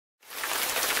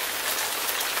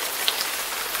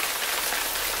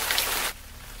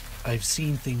I've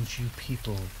seen things you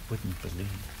people wouldn't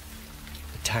believe.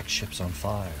 Attack ships on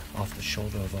fire off the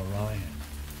shoulder of Orion.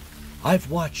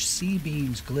 I've watched sea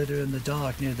beams glitter in the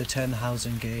dark near the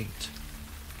 10,000 gate.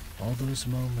 All those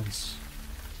moments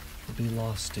will be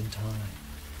lost in time,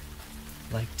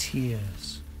 like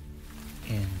tears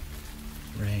in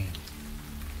rain.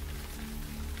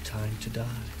 Time to die.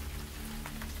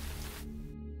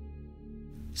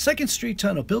 2nd Street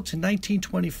Tunnel, built in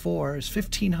 1924, is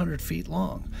 1,500 feet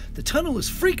long. The tunnel is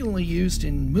frequently used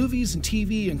in movies and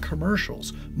TV and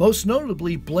commercials, most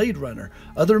notably Blade Runner.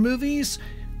 Other movies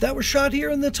that were shot here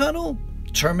in the tunnel?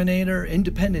 Terminator,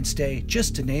 Independence Day,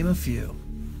 just to name a few.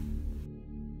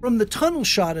 From the tunnel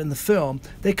shot in the film,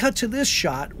 they cut to this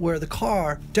shot where the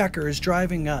car Deckard is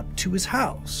driving up to his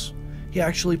house. He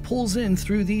actually pulls in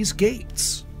through these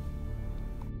gates.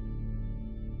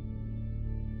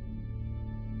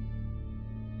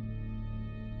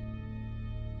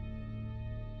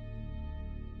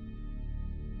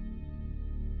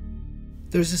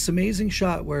 There's this amazing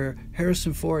shot where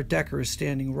Harrison Ford Deckard is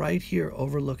standing right here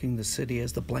overlooking the city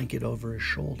as the blanket over his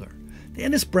shoulder. The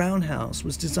Ennis Brown House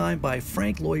was designed by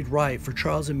Frank Lloyd Wright for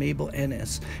Charles and Mabel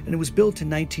Ennis, and it was built in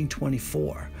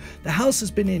 1924. The house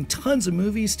has been in tons of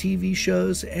movies, TV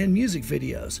shows, and music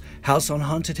videos. House on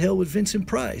Haunted Hill with Vincent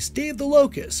Price, Dave the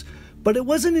Locust. But it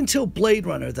wasn't until Blade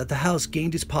Runner that the house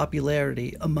gained its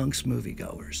popularity amongst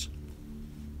moviegoers.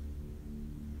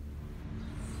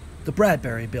 The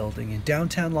Bradbury Building in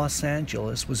downtown Los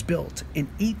Angeles was built in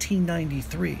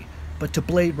 1893, but to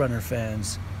Blade Runner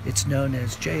fans, it's known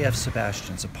as J.F.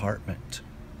 Sebastian's apartment.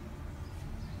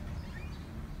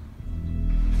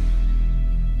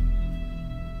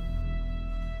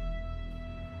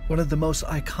 One of the most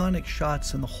iconic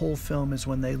shots in the whole film is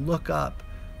when they look up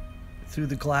through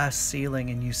the glass ceiling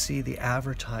and you see the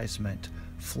advertisement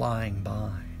flying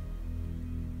by.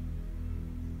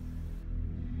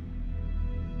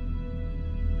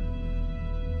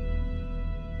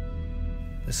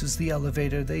 This is the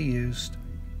elevator they used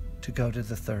to go to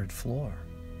the 3rd floor.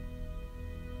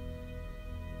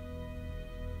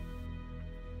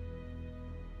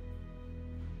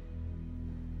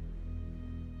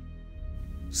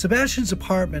 Sebastian's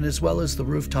apartment as well as the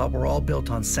rooftop were all built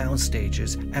on sound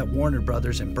stages at Warner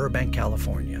Brothers in Burbank,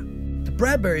 California. The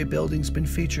Bradbury Building's been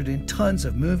featured in tons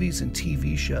of movies and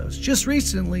TV shows. Just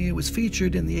recently, it was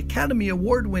featured in the Academy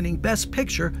Award-winning Best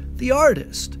Picture, The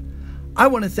Artist. I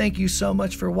want to thank you so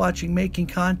much for watching Making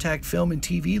Contact Film and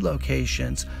TV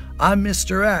Locations. I'm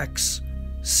Mr. X.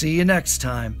 See you next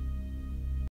time.